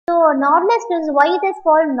nodular sclerosis, why it is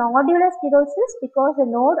called nodular sclerosis? Because the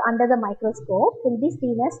node under the microscope will be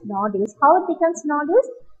seen as nodules. How it becomes nodules?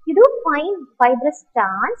 You do find fibrous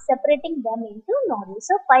strands separating them into nodules.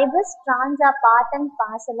 So fibrous strands are part and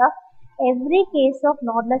parcel of every case of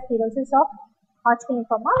nodular sclerosis of Hodgkin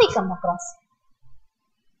lymphoma we come across.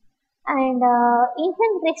 And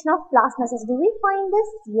infiltration of plasma cells. Do we find this?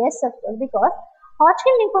 Yes, of course, because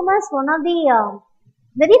Hodgkin lymphoma is one of the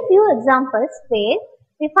very few examples where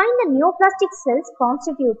we find the neoplastic cells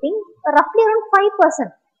constituting roughly around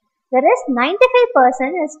 5%. The rest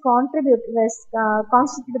 95% is constituted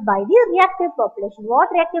by the reactive population.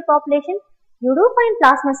 What reactive population? You do find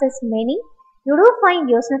plasma cells many, you do find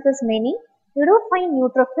eosinophils many, you do find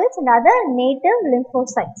neutrophils and other native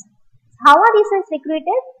lymphocytes. How are these cells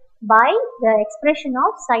recruited? By the expression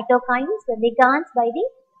of cytokines, the ligands by the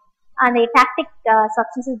and the tactic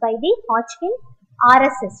substances by the Hodgkin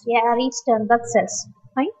RSS, Reed-Sternberg cells.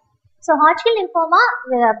 Right? So Hodgkin lymphoma,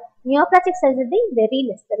 the neoplastic cells will be very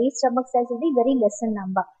less. The Reed-Sternberg cells will be very less in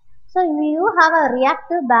number. So you have a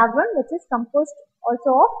reactive background which is composed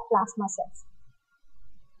also of plasma cells.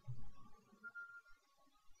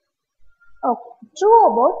 Okay, true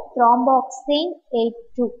about thromboxane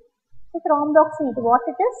A2. So thromboxane, what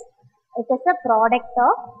it is? It is a product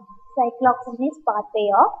of cyclooxygenase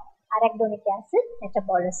pathway of arachidonic acid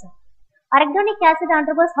metabolism. Arachidonic acid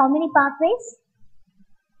undergoes how many pathways?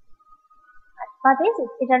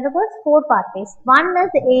 It undergoes 4 pathways. One is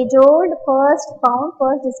the age-old, first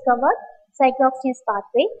discovered cyclooxygenase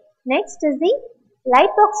pathway. Next is the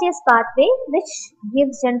lipoxygenase pathway, which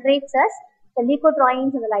generates us the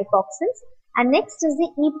leukotrienes and the lipoxygens. And next is the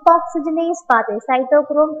epoxygenase pathway,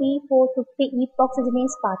 cytochrome P450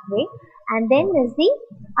 epoxygenase pathway. And then is the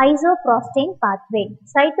isoprostane pathway.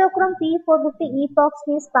 Cytochrome P450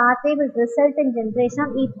 epoxygenase pathway will result in generation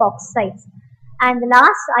of epoxytes. And the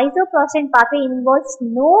last isoprostane pathway involves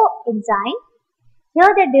no enzyme.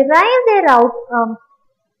 Here they derive their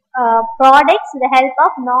products with the help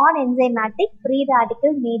of non-enzymatic free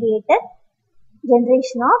radical mediated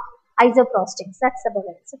generation of isoprostanes. That's about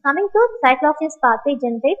it. So coming to cyclooxygenase pathway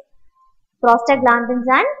generates prostaglandins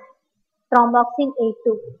and thromboxane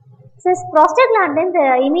A2. So prostaglandin, the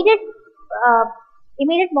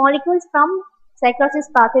immediate molecules from cyclooxygenase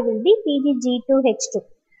pathway will be PGG2H2.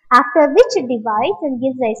 After which it divides and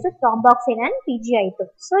gives rise to thromboxane and PGI2.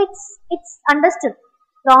 So it's understood.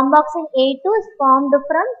 Thromboxane A2 is formed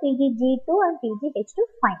from PGG2 and PGH2.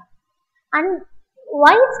 Fine. And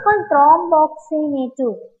why it's called thromboxane A2?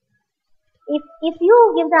 If you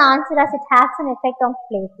give the answer as it has an effect on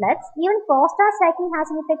platelets, even prostacyclin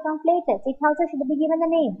has an effect on platelets. It also should be given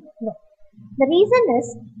the name. No. The reason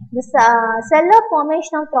is the cellular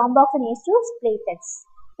formation of thromboxane A2 is platelets.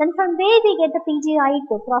 Then from where we get the PGI2,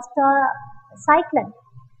 prostacyclin.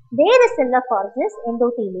 There is cellular origin is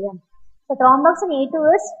endothelium. So thromboxane A2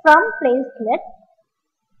 is from platelet,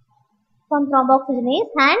 from thromboxygenase,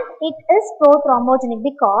 and it is prothrombotic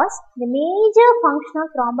because the major function of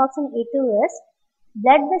thromboxane A2 is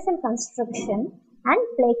blood vessel constriction and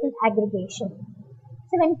platelet aggregation.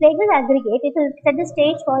 So when platelets aggregate, it will set the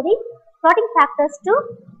stage for the clotting factors to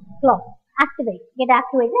get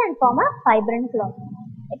activated and form a fibrin clot.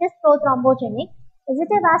 It is prothrombogenic. Is it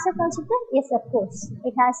a vasoconstrictor? Yes, of course.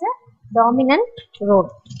 It has a dominant role.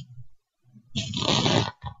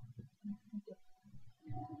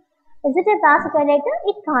 Is it a vasodilator?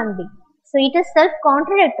 It can't be. So it is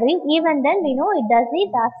self-contradictory. Even then we know it does the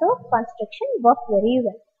vasoconstriction work very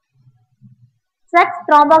well. So that's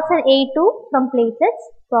thromboxane A2 from platelets,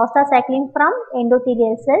 prostacyclin from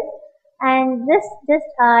endothelial cells. And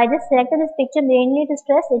I just selected this picture mainly to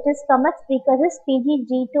stress it is from its precursors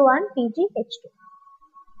PGG2 and PGH2.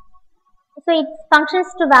 So it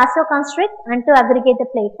functions to vasoconstrict and to aggregate the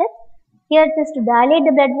platelets. Here it is to dilate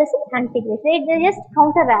the blood vessel and integrate. They just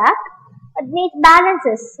counteract, but it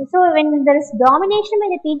balances. So when there is domination by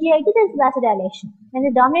the PGI2, there is vasodilation. When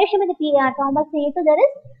the domination by the thromboxane A2, there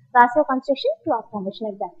is vasoconstriction, clot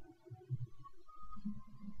formation like that.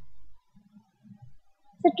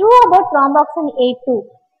 So true about thromboxane A2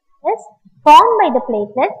 is formed by the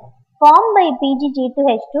platelet, formed by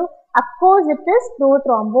PGG2H2. Of course, it is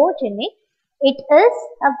prothrombogenic. It is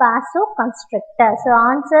a vasoconstrictor. So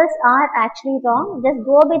answers are actually wrong. Just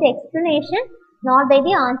go by the explanation, not by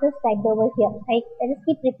the answers typed over here. I just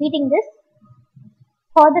keep repeating this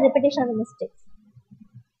for the repetition of the mistakes.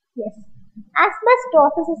 Yes.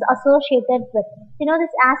 Asbestosis is associated with,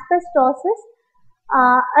 this asbestosis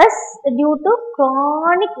is due to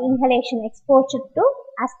chronic inhalation, exposure to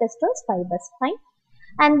asbestos fibers. Fine.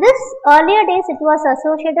 And this earlier days it was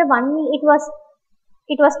associated it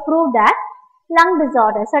was proved that Lung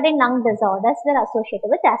disorders, certain lung disorders were associated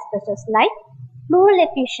with asbestos like pleural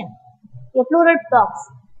effusion, a pleural pox,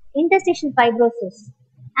 interstitial fibrosis,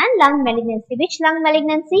 and lung malignancy. Which lung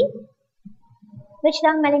malignancy? Which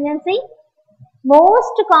lung malignancy?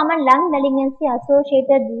 Most common lung malignancy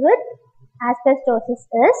associated with asbestosis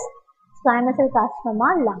is squamous cell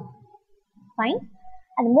carcinoma lung. Fine.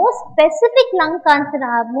 And most specific lung cancer,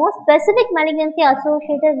 most specific malignancy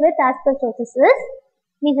associated with asbestosis is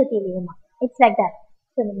mesothelioma. It's like that.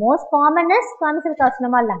 So the most common is squamous cell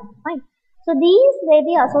carcinoma lung. Fine. So these were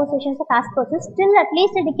the associations of asbestosis till at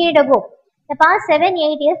least a decade ago. The past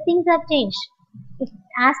 7-8 years, things have changed.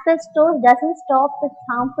 Asbestos doesn't stop with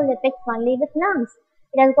harmful effects only with lungs.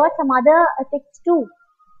 It has got some other effects too.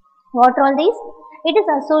 What are all these? It is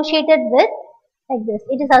associated with like this.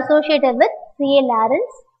 It is associated with CA larynx,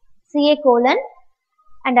 CA colon,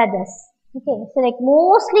 and others. Okay, so like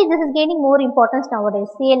mostly this is gaining more importance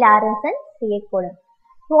nowadays. CA larynx and CA colon.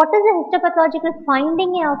 So what is the histopathological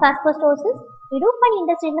finding of asbestosis? We do find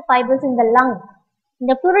interstitial fibrosis in the lung. In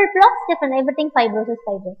the pleural pox, different, everything fibrosis.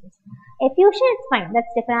 Effusion, it's fine, that's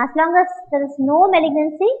different. As long as there is no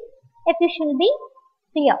malignancy, effusion will be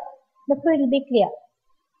clear. The fluid will be clear.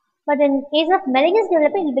 But in case of malignous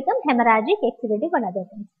development, it will become hemorrhagic, exudative, and other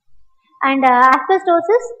things. And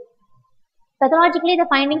asbestosis, pathologically the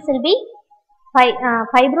findings will be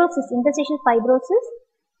fibrosis, interstitial fibrosis,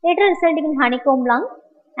 later resulting in honeycomb lung,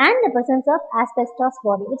 and the presence of asbestos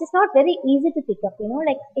body, which is not very easy to pick up,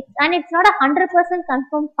 it's not a 100%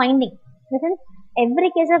 confirmed finding. Listen, every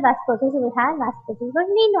case of asbestosis will have asbestosis, but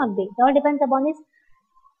need not be. It all depends upon its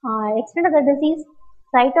extent of the disease,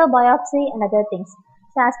 cytobiopsy, and other things.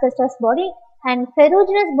 So asbestos body and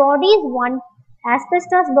ferruginous body is one.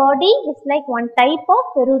 Asbestos body is like one type of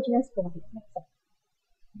ferruginous body.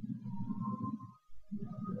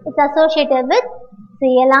 It's associated with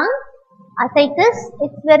CA lung, ascites.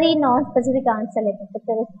 It's very non-specific answer. Like if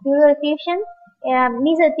there is pleural effusion,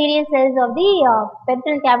 mesothelial cells of the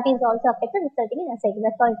peritoneal cavity is also affected, resulting in ascites.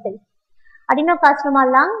 That's all it says.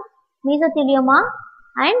 Adenocarcinoma lung, mesothelioma,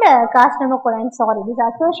 and carcinoma colon. Sorry, this is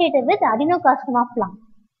associated with adenocarcinoma of lung.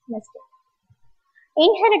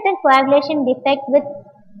 Inherited coagulation defect with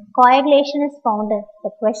coagulation is found. The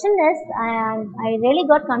question is, and I really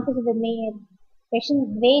got confused with the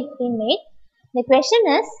question way it's been made. The question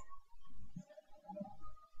is,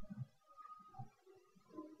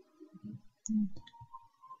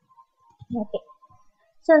 okay.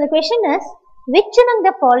 So the question is, which among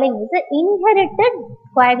the following is the inherited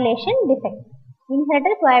coagulation defect?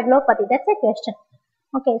 Inherited coagulopathy. That's a question.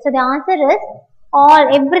 Okay. So the answer is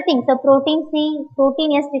everything. So protein C,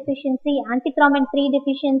 protein S deficiency, antithrombin 3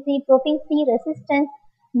 deficiency, protein C resistance,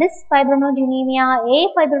 dysfibrinogenemia,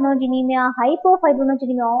 afibrinogenemia,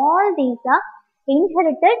 hypofibrogenemia, all these are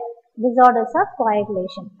inherited disorders of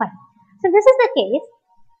coagulation. Fine. So this is the case.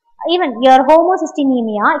 Even your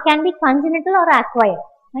homocystinemia can be congenital or acquired.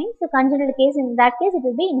 Right? So congenital case, in that case it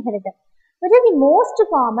will be inherited. Which is the most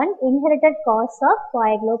common inherited cause of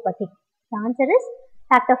coagulopathy? The answer is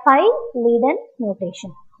factor V Leiden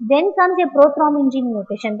mutation. Then comes a prothrombin gene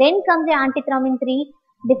mutation. Then comes a antithrombin 3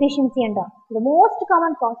 deficiency and all. The most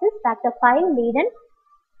common cause is factor V Leiden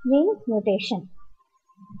gene mutation.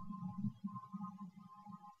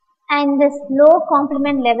 And this low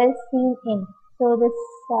complement level seen in. So this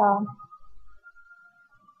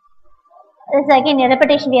is again a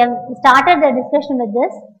repetition. We have started the discussion with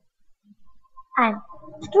this. And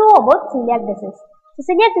true about celiac disease. So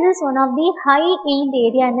celiac disease is one of the high yield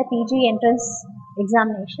area in the PG entrance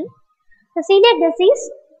examination. So celiac disease,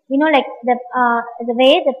 like the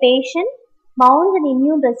way the patient mounts an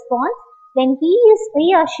immune response when he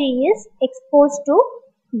or she is exposed to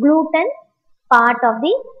gluten part of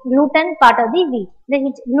the wheat.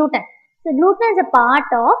 Gluten. So gluten is a part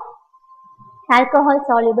of alcohol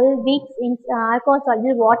soluble wheat, alcohol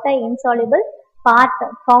soluble water insoluble part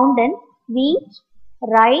found in wheat,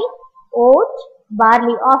 rye, oat,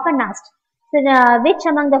 barley. Often asked. So which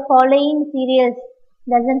among the following cereals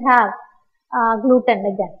doesn't have gluten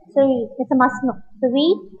like that? So it's a must know. So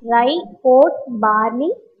wheat, rye, oat,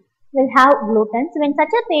 barley will have gluten. So when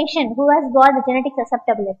such a patient who has got the genetic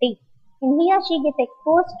susceptibility, when he or she gets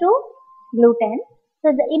exposed to gluten, so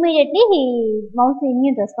immediately he mounts the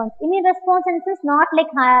immune response. Immune response is not like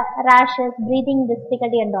rashes, breathing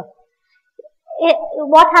difficulty and all.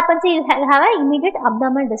 What happens is you have an immediate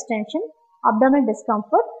abdominal distension, abdominal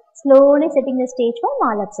discomfort, slowly setting the stage for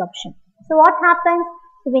malabsorption. So what happens?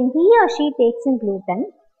 So when he or she takes in gluten,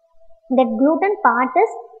 that gluten part is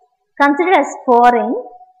considered as foreign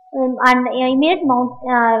and immediate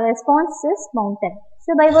response is mounted.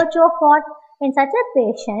 So by virtue of what? When such a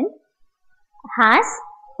patient has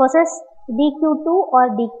possess DQ2 or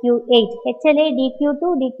DQ8. HLA DQ2,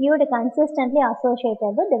 DQ8 consistently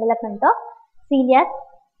associated with development of celiac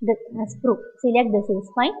disease.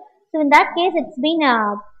 Fine. So in that case, it's been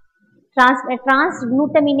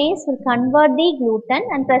transglutaminase will convert the gluten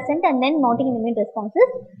and present, and then mounting immune responses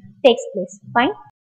takes place. Fine.